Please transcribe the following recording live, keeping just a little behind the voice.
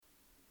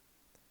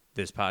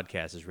This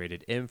podcast is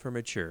rated M for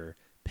mature,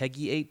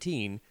 Peggy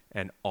 18,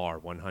 and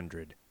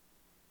R100.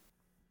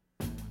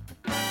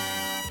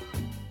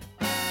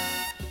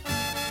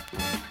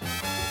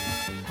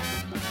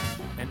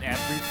 And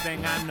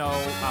everything I know,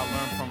 I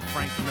learned from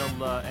Frank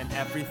Miller. And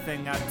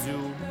everything I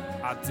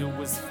do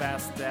as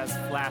fast as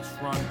flash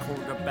run,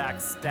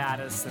 quarterback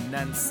status, and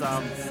then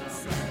some.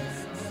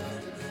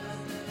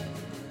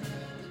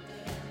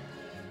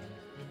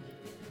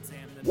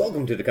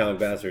 Welcome to the Comic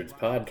Bastards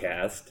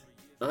podcast.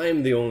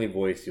 I'm the only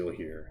voice you'll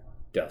hear,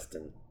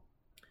 Dustin.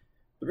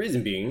 The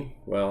reason being,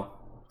 well,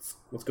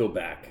 let's go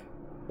back.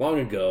 Long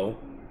ago,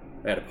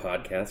 I had a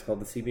podcast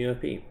called the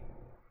CBMFP. It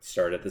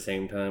started at the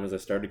same time as I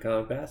started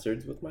Comic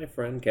Bastards with my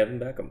friend Kevin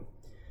Beckham.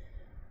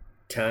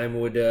 Time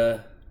would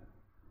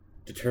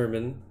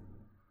determine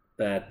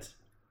that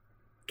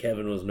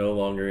Kevin was no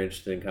longer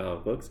interested in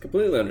comic books.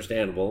 Completely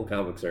understandable.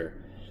 Comic books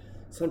are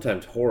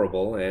sometimes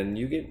horrible, and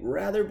you get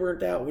rather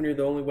burnt out when you're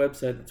the only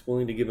website that's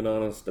willing to give an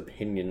honest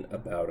opinion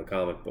about a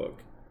comic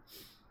book.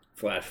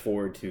 Flash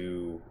forward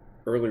to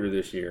earlier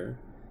this year,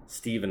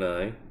 Steve and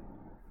I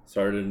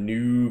started a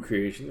new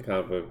creation,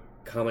 the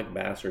Comic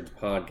Bastards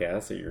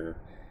podcast that you're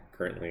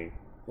currently,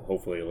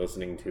 hopefully,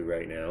 listening to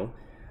right now.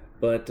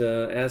 But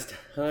as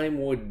time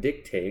would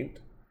dictate,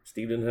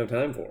 Steve didn't have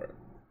time for it.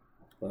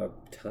 A lot of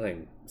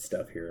time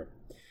stuff here,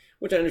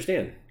 which I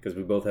understand, because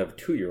we both have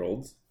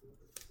 2-year-olds.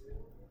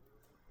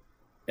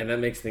 And that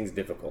makes things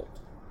difficult.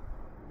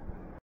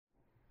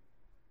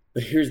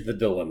 But here's the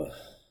dilemma.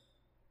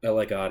 I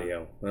like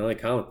audio. I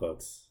like comic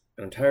books.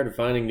 And I'm tired of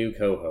finding new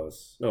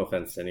co-hosts. No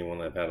offense to anyone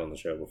I've had on the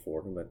show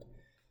before, but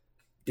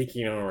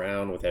dicking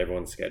around with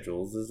everyone's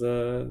schedules is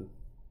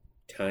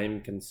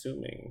time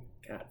consuming.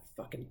 God,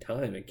 fucking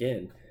time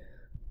again.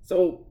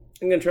 So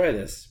I'm going to try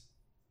this.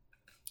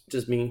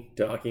 Just me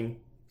talking.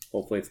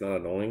 Hopefully it's not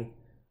annoying.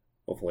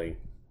 Hopefully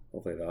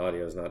the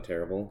audio is not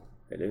terrible.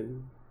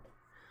 Hello.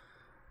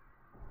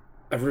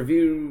 I'm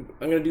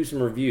going to do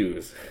some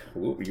reviews.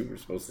 Ooh, you were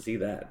supposed to see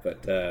that.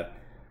 But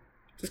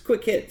just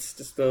quick hits.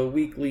 Just a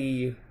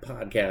weekly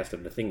podcast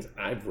of the things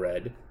I've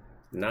read.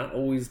 Not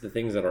always the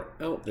things that are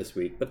out this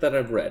week, but that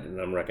I've read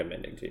and I'm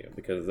recommending to you.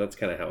 Because that's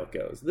kind of how it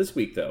goes. This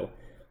week, though,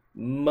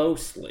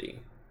 mostly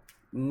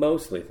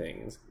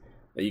things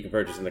that you can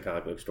purchase in the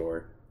comic book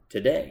store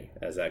today.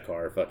 As that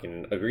car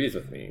fucking agrees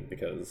with me.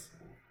 Because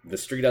the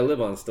street I live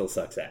on still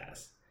sucks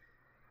ass.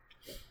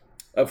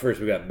 Up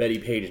first, we got Betty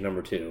Page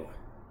number 2.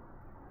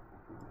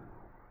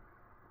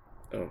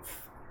 Oh.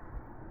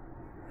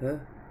 Huh?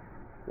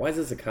 Why is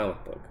this a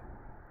comic book?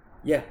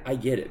 Yeah, I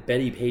get it.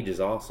 Betty Page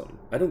is awesome.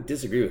 I don't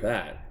disagree with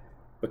that.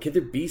 But could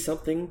there be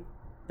something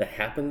that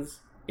happens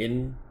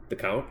in the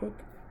comic book?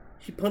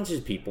 She punches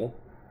people.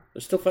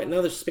 They're still fighting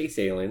other space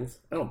aliens.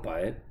 I don't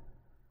buy it.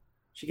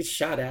 She gets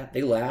shot at.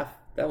 They laugh.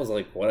 That was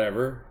like,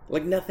 whatever.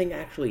 Like, nothing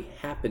actually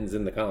happens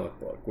in the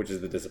comic book, which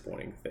is the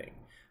disappointing thing.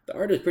 The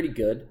art is pretty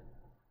good.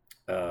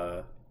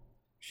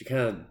 She kind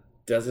of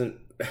doesn't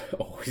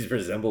always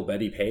resemble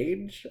Betty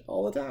Page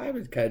all the time.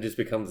 It kind of just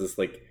becomes this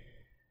like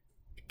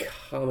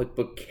comic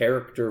book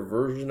character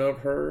version of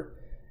her,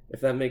 if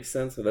that makes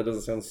sense. So that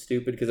doesn't sound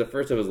stupid, because at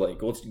first I was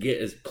like, let's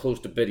get as close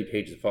to Betty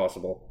Page as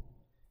possible,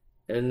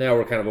 and now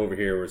we're kind of over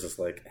here where it's just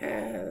like,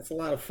 that's a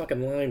lot of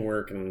fucking line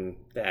work, and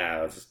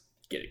let's just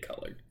get it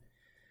colored.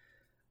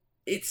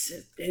 It's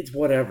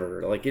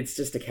whatever. Like, it's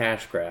just a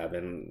cash grab,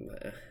 and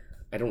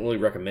I don't really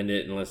recommend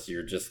it unless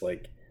you're just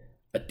like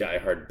a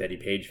diehard Betty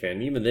Page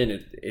fan. Even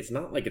then, it's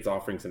not like it's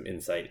offering some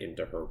insight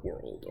into her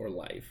world or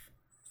life.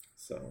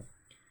 So,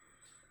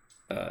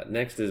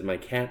 next is my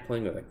cat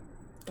playing with a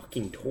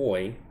fucking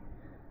toy.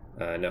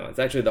 No, it's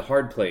actually The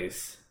Hard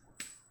Place.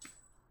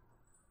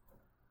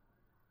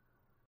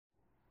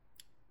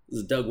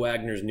 This is Doug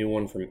Wagner's new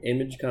one from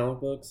Image Comic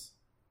Books.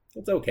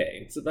 It's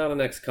okay. It's about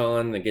an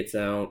ex-con that gets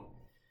out,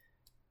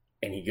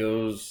 and he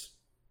goes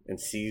and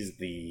sees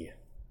the,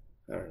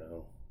 I don't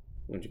know,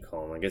 what'd you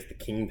call him? I guess the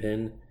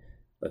kingpin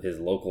of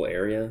his local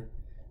area. And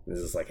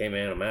he's just like, hey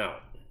man, I'm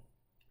out.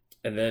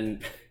 And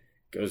then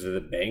goes to the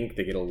bank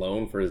to get a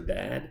loan for his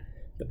dad.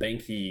 The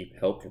bank he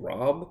helped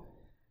rob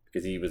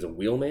because he was a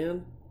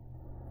wheelman.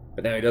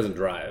 But now he doesn't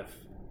drive.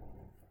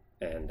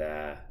 And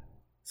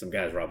some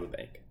guys robbed the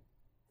bank.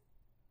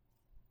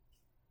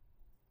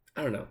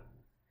 I don't know.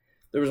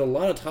 There was a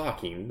lot of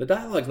talking. The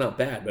dialogue's not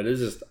bad, but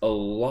it's just a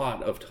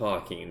lot of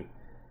talking.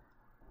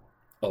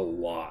 A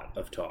lot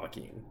of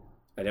talking.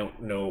 I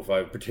don't know if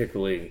I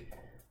particularly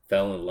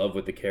fell in love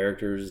with the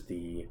characters.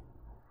 The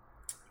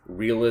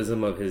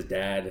realism of his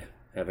dad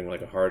having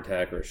like a heart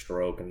attack or a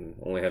stroke and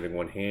only having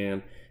one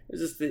hand. It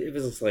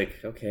was just like,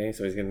 okay,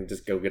 so he's going to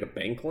just go get a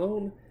bank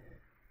loan?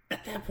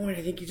 At that point,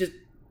 I think you just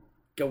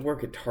go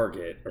work at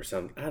Target or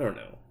something. I don't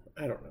know.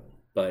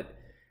 But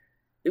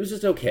it was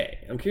just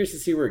okay. I'm curious to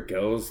see where it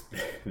goes.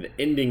 The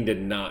ending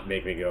did not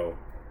make me go,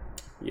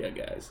 yeah,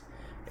 guys.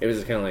 It was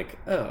just kind of like,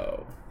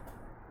 oh,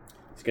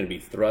 it's going to be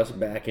thrust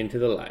back into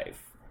the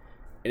life.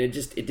 And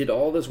it did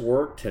all this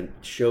work to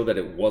show that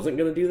it wasn't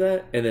going to do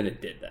that, and then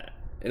it did that.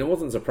 And it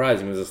wasn't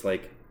surprising. It was just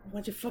like,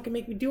 why'd you fucking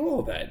make me do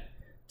all that?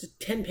 Just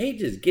 10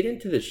 pages. Get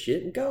into this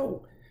shit and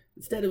go.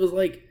 Instead, it was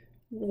like,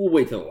 we'll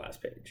wait till the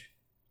last page.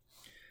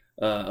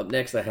 Up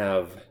next, I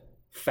have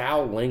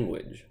Foul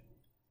Language.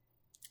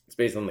 It's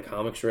based on the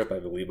comic strip, I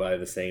believe, by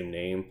the same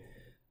name.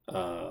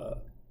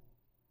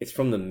 It's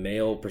from the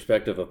male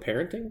perspective of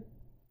parenting.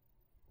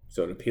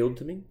 So it appealed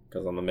to me,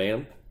 because I'm a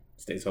man.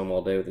 Stays home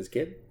all day with his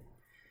kid.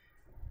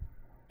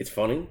 It's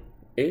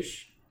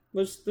funny-ish.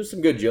 There's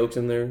some good jokes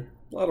in there.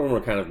 A lot of them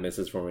are kind of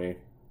misses for me.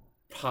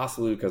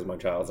 Possibly because my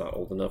child's not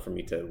old enough for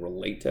me to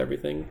relate to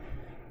everything.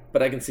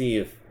 But I can see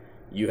if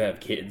you have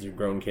kids or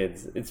grown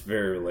kids, it's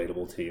very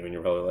relatable to you, and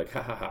you're probably like,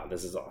 ha ha ha,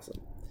 this is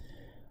awesome.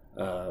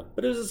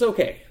 But it was just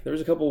okay. There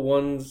was a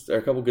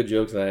couple good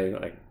jokes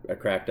that I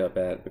cracked up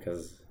at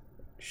because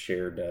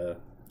shared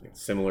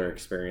similar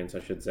experience, I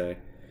should say.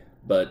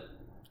 But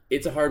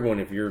it's a hard one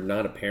if you're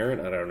not a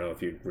parent. I don't know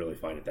if you'd really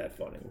find it that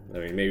funny. I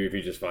mean, maybe if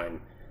you just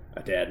find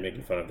a dad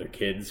making fun of their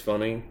kids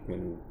funny,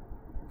 and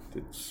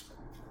it's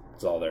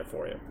all there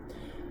for you.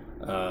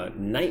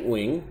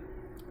 Nightwing,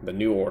 The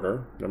New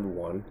Order,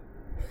 #1.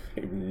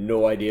 I have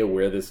no idea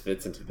where this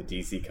fits into the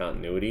DC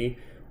continuity,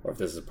 or if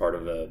this is part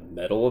of the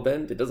Metal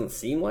event. It doesn't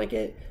seem like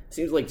it. It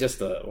seems like just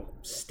a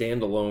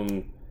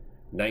standalone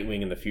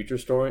Nightwing in the Future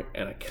story,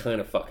 and I kind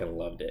of fucking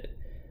loved it.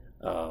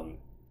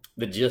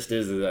 The gist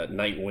is that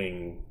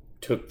Nightwing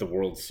took the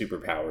world's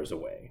superpowers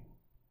away.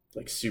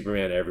 Like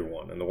Superman,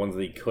 everyone. And the ones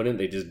that he couldn't,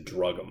 they just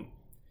drug them.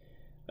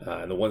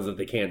 And the ones that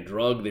they can't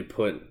drug, they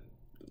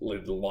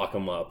lock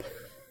them up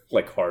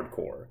like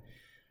hardcore.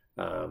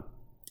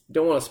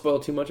 Don't want to spoil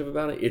too much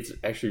about it. It's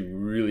actually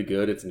really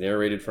good. It's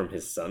narrated from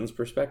his son's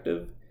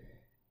perspective.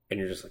 And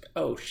you're just like,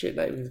 oh shit,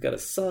 Nightwing's got a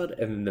son.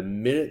 And then the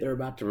minute they're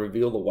about to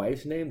reveal the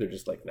wife's name, they're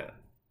just like,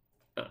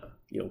 nah,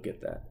 you don't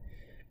get that.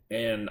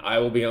 And I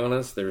will be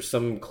honest, there's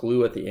some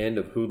clue at the end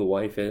of who the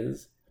wife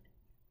is.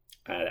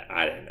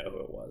 I didn't know who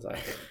it was.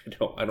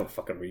 I don't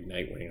fucking read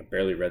Nightwing. I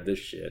barely read this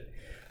shit.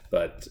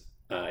 But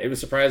it was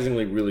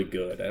surprisingly really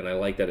good. And I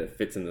like that it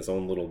fits in this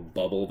own little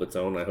bubble of its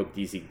own. I hope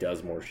DC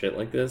does more shit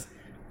like this.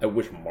 I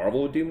wish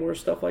Marvel would do more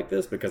stuff like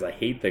this because I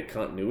hate the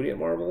continuity at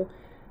Marvel.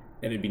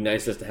 And it'd be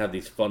nice just to have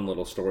these fun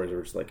little stories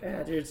where it's like,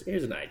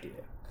 here's an idea.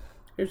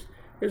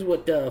 Here's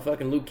what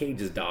fucking Luke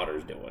Cage's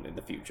daughter's doing in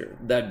the future.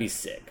 That'd be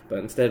sick. But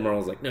instead,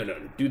 Marvel's like, no,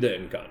 do that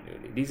in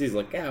continuity. DC's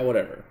like,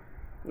 whatever.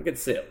 Look at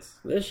sales.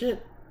 This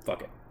shit,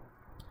 fuck it.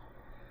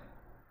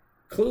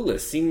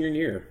 Clueless, senior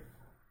year.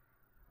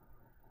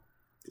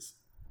 It's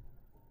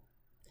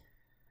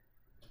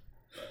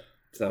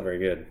not very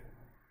good.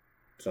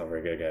 It's not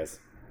very good, guys.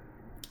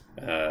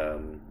 I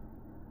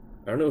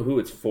don't know who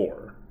it's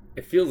for.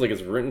 It feels like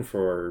it's written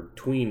for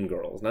tween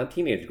girls, not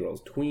teenage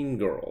girls, tween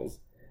girls.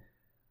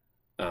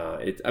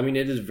 It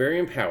is very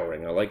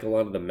empowering. I like a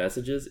lot of the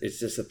messages. It's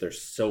just that they're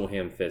so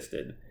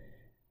ham-fisted.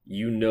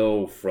 You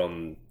know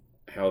from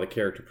how the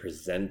character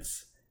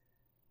presents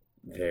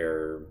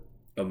their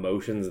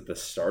emotions at the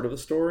start of the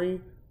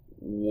story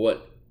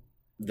what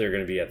they're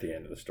going to be at the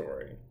end of the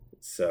story.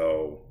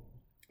 So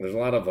there's a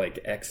lot of like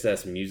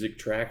excess music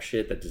track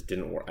shit that just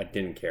didn't work. I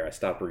didn't care. I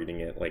stopped reading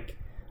it like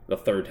the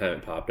third time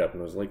it popped up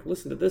and was like,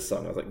 listen to this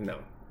song. I was like, no,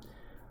 I'm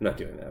not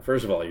doing that.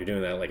 First of all, you're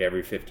doing that like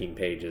every 15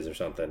 pages or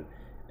something.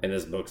 And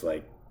this book's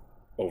like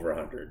over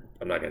 100.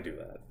 I'm not going to do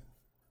that.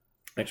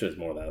 Actually, it's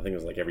more than that. I think it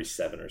was like every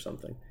 7 or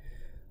something.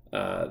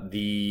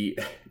 The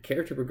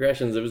character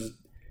progressions, it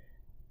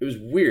was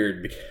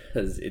weird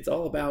because it's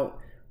all about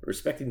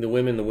respecting the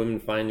women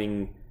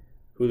finding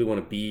who they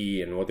want to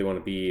be and what they want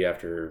to be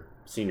after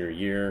senior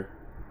year,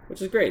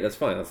 which is great. That's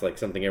fine. That's like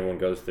something everyone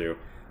goes through.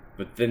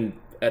 But then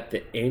at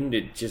the end,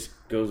 it just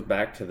goes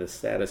back to the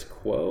status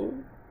quo.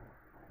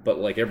 But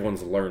like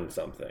everyone's learned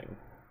something.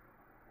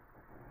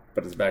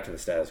 But it's back to the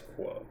status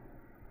quo.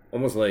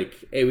 Almost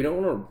like, hey, we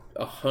don't want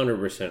to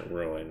 100%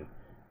 ruin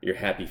your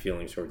happy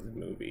feelings towards the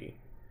movie.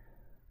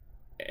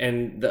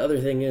 And the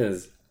other thing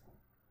is,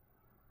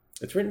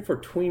 it's written for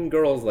tween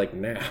girls like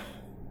now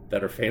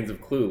that are fans of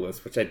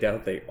Clueless, which I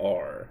doubt they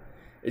are.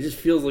 It just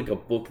feels like a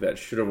book that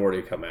should have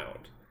already come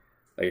out.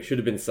 Like it should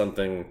have been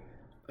something,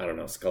 I don't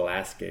know,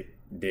 Scholastic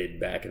did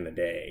back in the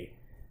day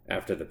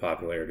after the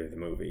popularity of the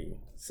movie.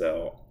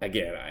 So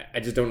again, I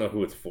just don't know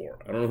who it's for.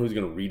 I don't know who's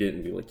going to read it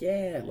and be like,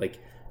 yeah, like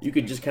you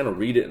could just kind of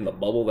read it in the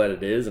bubble that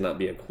it is and not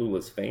be a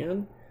Clueless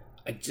fan.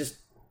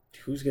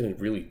 Who's going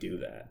to really do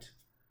that?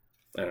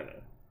 I don't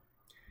know.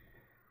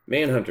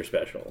 Manhunter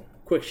special.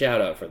 Quick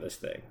shout out for this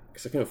thing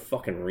because I couldn't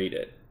fucking read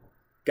it.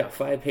 Got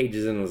 5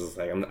 pages in and was just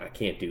like, I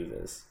can't do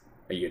this.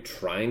 Are you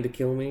trying to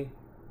kill me?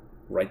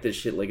 Write this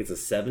shit like it's the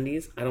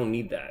 70s? I don't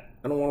need that.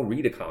 I don't want to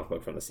read a comic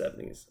book from the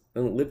 70s. I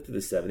don't live through the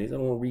 70s. I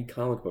don't want to read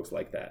comic books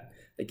like that.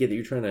 I get that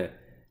you're trying to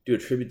do a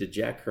tribute to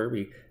Jack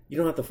Kirby. You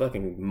don't have to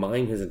fucking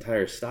mime his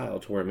entire style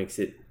to where it makes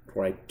it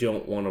where I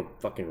don't want to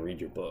fucking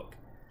read your book.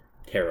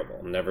 Terrible.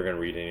 I'm never going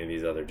to read any of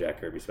these other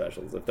Jack Kirby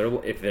specials.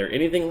 If they're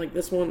anything like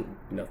this one,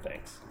 no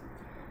thanks.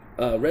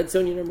 Red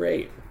Sonja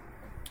 #8.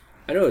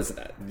 I know it's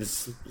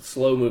this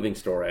slow-moving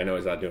story. I know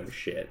it's not doing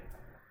shit.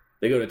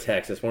 They go to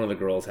Texas. One of the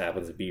girls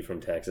happens to be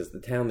from Texas. The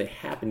town they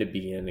happen to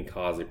be in and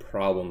cause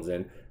problems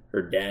in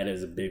her dad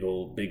is a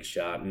big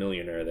shot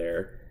millionaire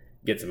there,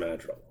 gets him out of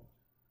trouble.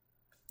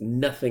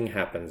 Nothing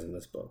happens in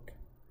this book.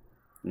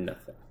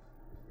 Nothing.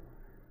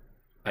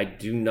 I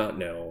do not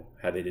know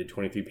how they did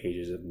 23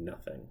 pages of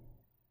nothing.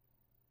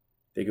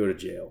 They go to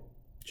jail.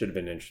 Should have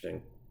been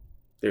interesting.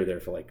 They were there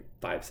for like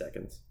 5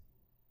 seconds.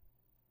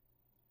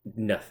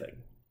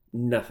 Nothing.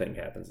 Nothing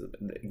happens.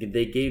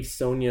 They gave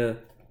Sonia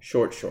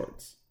short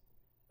shorts.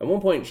 At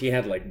one point, she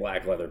had like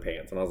black leather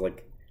pants, and I was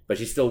like, but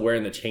she's still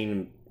wearing the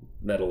chain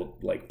metal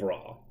like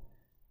bra.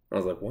 And I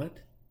was like, what?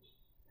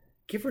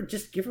 Give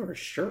her a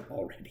shirt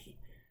already.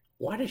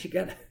 Why does she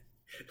gotta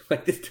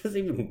like this?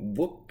 Doesn't even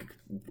look.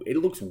 It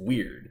looks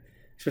weird,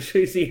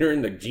 especially seeing her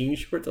in the jean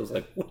shorts. I was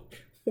like,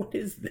 what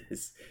is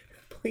this?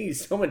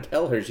 Please, someone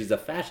tell her she's a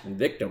fashion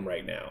victim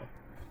right now.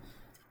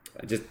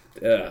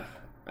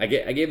 I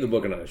gave the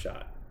book another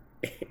shot.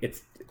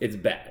 It's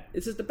bad.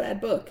 It's just a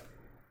bad book.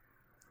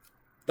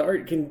 The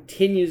art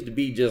continues to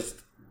be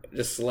just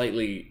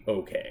slightly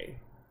okay.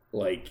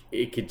 Like,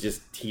 it could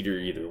just teeter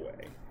either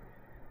way.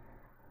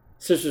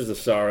 Sisters of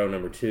Sorrow,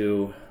 number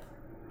 2,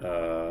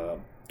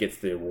 gets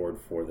the award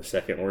for the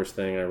second worst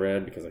thing I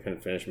read because I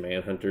couldn't finish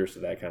Manhunter, so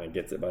that kind of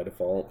gets it by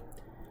default.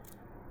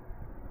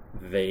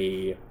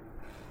 They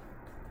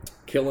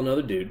kill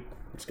another dude.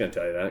 I'm just going to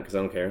tell you that because I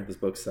don't care. This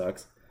book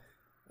sucks.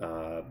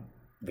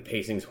 The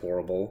pacing's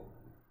horrible.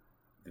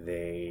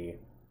 They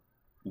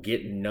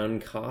get nun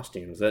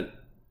costumes that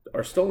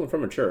are stolen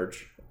from a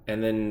church,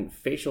 and then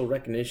facial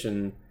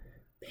recognition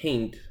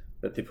paint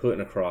that they put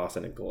in a cross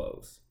and it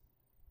glows.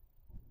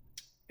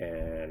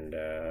 And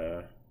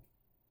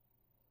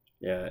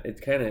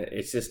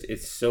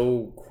it's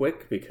so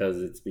quick because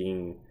it's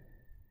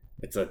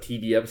a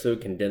TV episode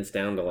condensed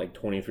down to like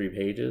 23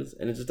 pages,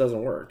 and it just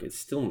doesn't work. It's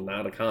still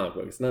not a comic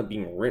book. It's not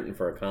being written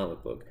for a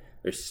comic book.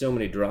 There's so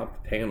many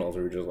dropped panels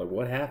where you're just like,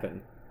 what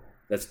happened?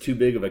 That's too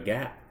big of a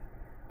gap.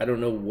 I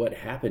don't know what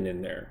happened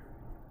in there.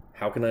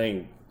 How can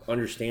I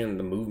understand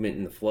the movement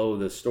and the flow of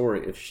the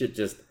story if shit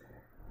just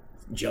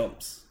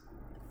jumps?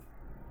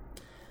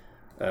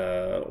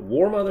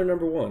 War Mother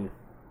number 1. It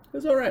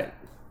was alright.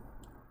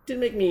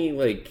 Didn't make me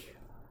like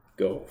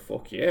go,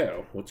 fuck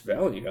yeah, what's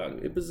value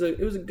got? It was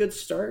a good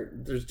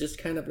start. There's just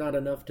kind of not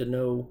enough to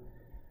know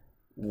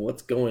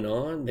what's going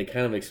on. They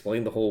kind of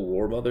explained the whole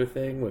War Mother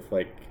thing with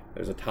like,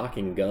 there's a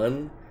talking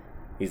gun.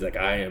 He's like,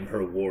 I am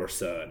her war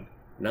son,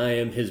 and I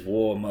am his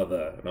war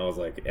mother. And I was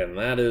like, and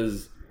that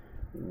is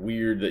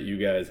weird that you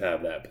guys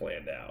have that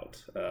planned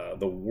out.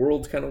 The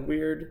world's kind of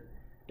weird.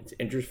 It's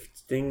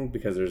interesting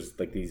because there's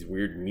like these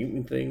weird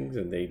mutant things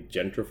and they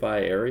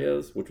gentrify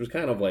areas, which was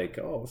kind of like,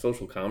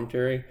 social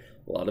commentary.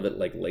 A lot of it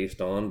like laced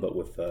on, but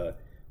with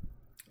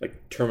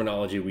like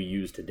terminology we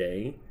use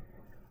today.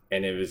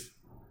 And it was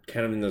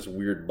kind of in this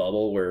weird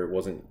bubble where it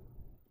wasn't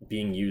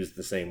being used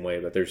the same way,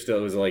 but there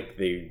still was like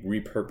they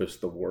repurposed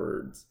the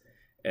words.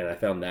 And I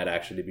found that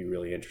actually to be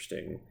really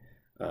interesting.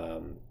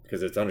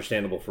 Because it's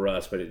understandable for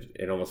us, but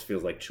it almost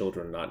feels like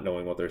children not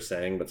knowing what they're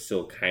saying, but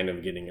still kind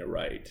of getting it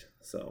right.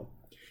 So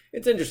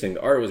it's interesting.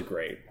 The art was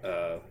great.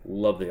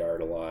 Love the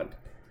art a lot.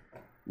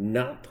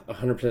 Not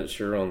 100%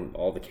 sure on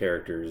all the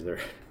characters.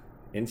 They're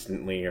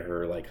instantly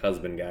her like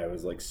husband guy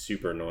was like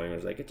super annoying. I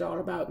was like, it's all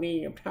about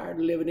me. I'm tired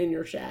of living in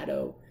your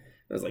shadow.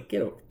 I was like,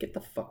 get the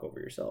fuck over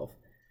yourself.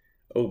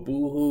 Oh,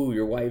 boo-hoo,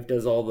 your wife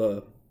does all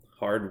the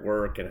hard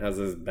work and has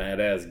this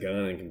badass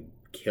gun and can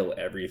kill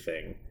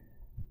everything.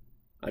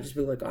 I'd just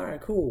be like, all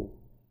right, cool.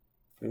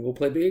 And we'll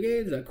play video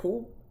games. Is that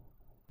cool?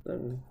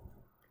 Then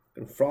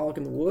frolic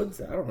in the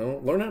woods. I don't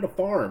know. Learn how to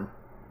farm.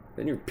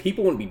 Then your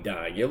people wouldn't be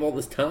dying. You have all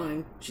this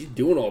time. She's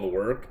doing all the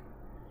work.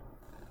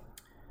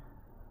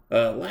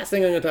 Last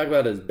thing I'm going to talk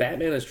about is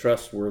Batman is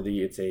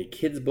Trustworthy. It's a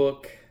kid's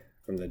book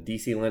from the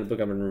DC Land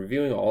book. I've been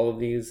reviewing all of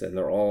these, and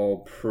they're all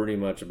pretty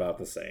much about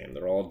the same.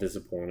 They're all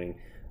disappointing.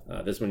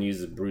 This one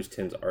uses Bruce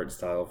Timm's art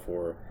style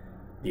for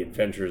The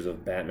Adventures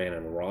of Batman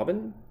and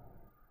Robin.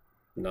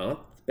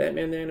 Not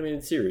Batman the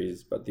Animated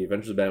Series, but The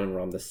Adventures of Batman and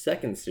Robin, the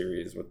second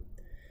series.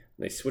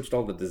 They switched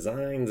all the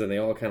designs, and they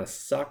all kind of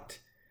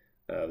sucked.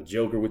 The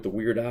Joker with the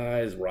weird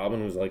eyes.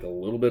 Robin was like a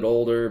little bit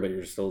older, but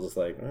you're still just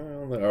like,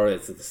 oh, all right,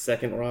 it's the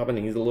second Robin.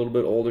 He's a little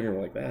bit older, and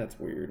you're like, that's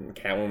weird. And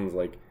Catwoman's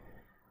like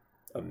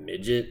a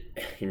midget,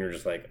 and you're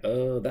just like,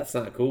 oh, that's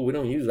not cool. We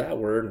don't use that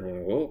word. And I'm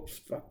like, whoops,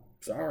 fuck,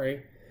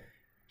 sorry.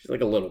 She's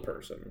like a little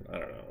person. I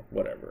don't know,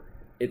 whatever.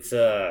 It's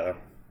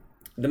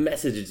the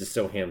message is just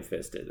so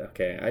ham-fisted.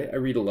 Okay, I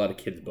read a lot of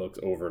kids' books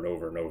over and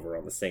over and over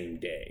on the same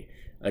day.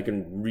 I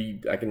can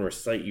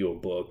recite you a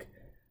book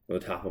on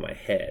the top of my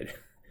head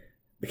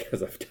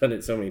because I've done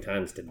it so many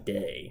times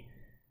today.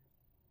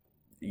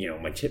 You know,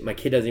 my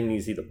kid doesn't even need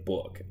to see the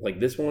book. Like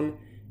this one,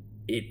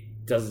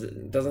 it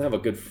doesn't have a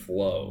good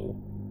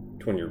flow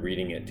to when you're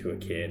reading it to a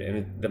kid,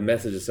 and the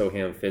message is so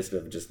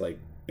ham-fisted of just like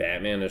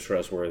Batman is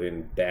trustworthy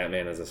and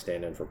Batman is a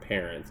stand-in for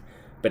parents,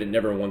 but it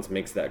never once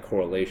makes that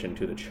correlation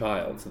to the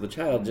child. So the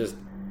child just,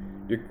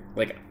 you're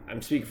like,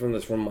 I'm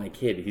speaking from my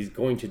kid. He's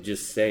going to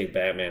just say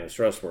Batman is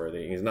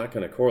trustworthy. He's not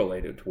going to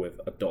correlate it with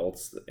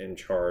adults in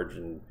charge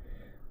and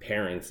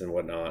parents and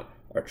whatnot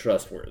are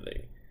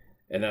trustworthy.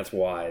 And that's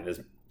why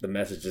the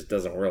message just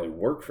doesn't really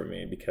work for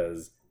me,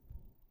 because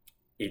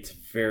it's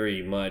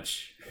very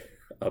much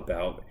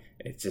about,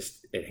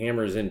 it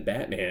hammers in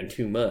Batman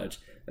too much.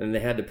 And they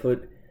had to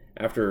put,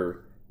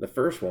 after the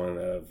first one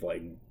of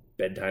like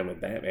Bedtime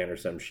with Batman or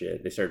some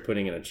shit, they started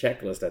putting in a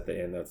checklist at the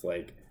end that's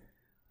like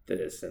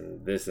this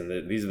and this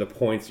and these are the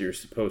points you're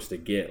supposed to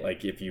get,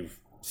 like if you've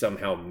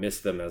somehow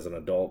missed them as an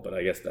adult, but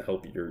I guess to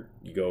help you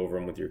go over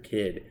them with your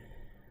kid.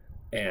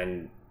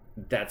 And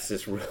that's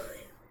just really,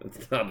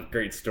 it's not a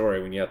great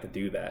story when you have to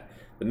do that.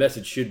 The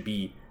message should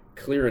be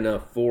clear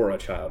enough for a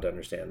child to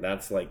understand.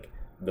 That's like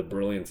the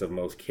brilliance of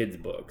most kids'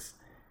 books.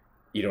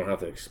 You don't have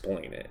to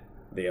explain it.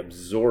 They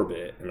absorb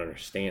it and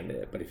understand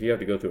it. But if you have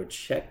to go through a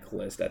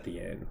checklist at the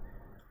end,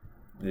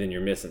 then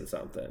you're missing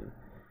something.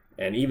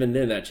 And even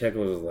then, that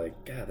checklist is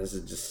like, God, this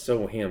is just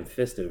so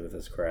ham-fisted with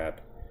this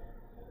crap.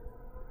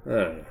 I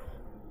don't know.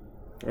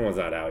 That one's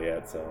not out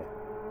yet, so.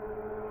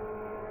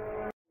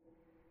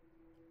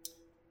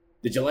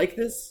 Did you like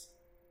this?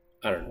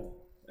 I don't know.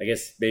 I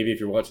guess maybe if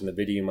you're watching the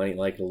video, you might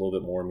like it a little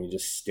bit more, me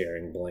just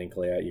staring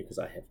blankly at you, because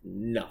I have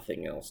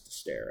nothing else to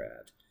stare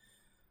at.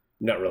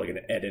 I'm not really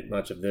going to edit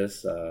much of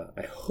this.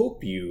 I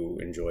hope you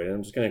enjoyed it.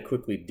 I'm just going to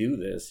quickly do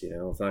this. You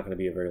know, it's not going to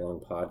be a very long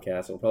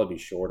podcast. It'll probably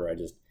be shorter. I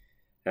just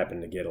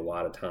happened to get a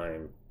lot of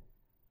time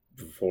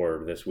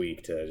before this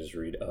week to just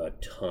read a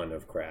ton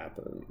of crap.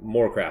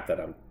 More crap that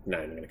I'm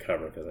not even going to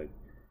cover because I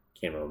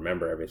can't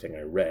remember everything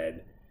I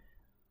read.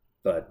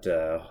 But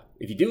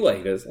if you do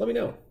like this, let me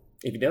know.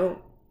 If you don't,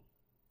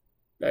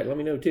 let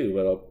me know too.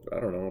 But I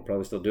don't know. I'll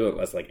probably still do it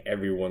unless like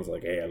everyone's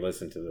like, hey, I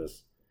listened to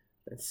this.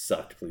 It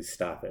sucked. Please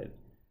stop it.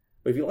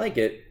 But if you like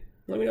it,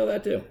 let me know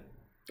that too.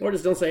 Or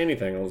just don't say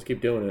anything. I'll just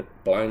keep doing it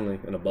blindly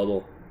in a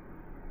bubble.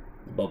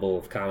 The bubble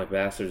of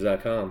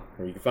comicbastards.com,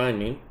 where you can find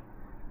me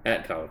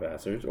at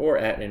comicbastards or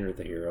at Enter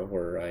the Hero,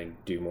 where I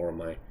do more of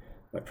my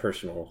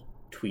personal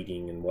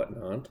tweeting and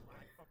whatnot.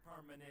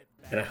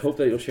 And I hope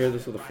that you'll share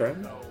this with a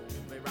friend,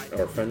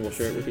 or a friend will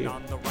share it with you.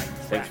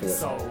 Thanks for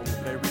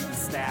listening. They read the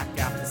stack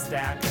after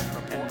stack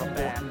and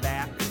the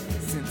back.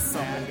 Since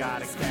someone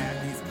got a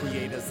cat, these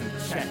creators in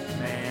check,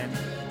 man.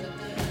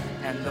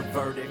 And the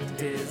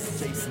verdict is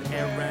Jason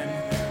Aaron,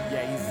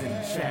 yeah, he's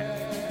in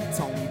check.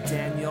 Tony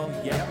Daniel,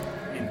 yep,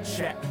 in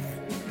check.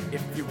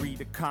 If you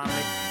read a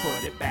comic,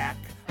 put it back.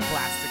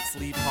 Plastic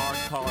sleeve, hard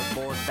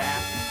cardboard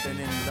back. Then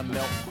in the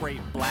milk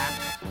crate black.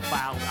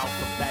 Filed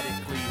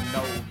alphabetically,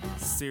 no,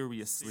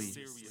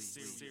 seriously.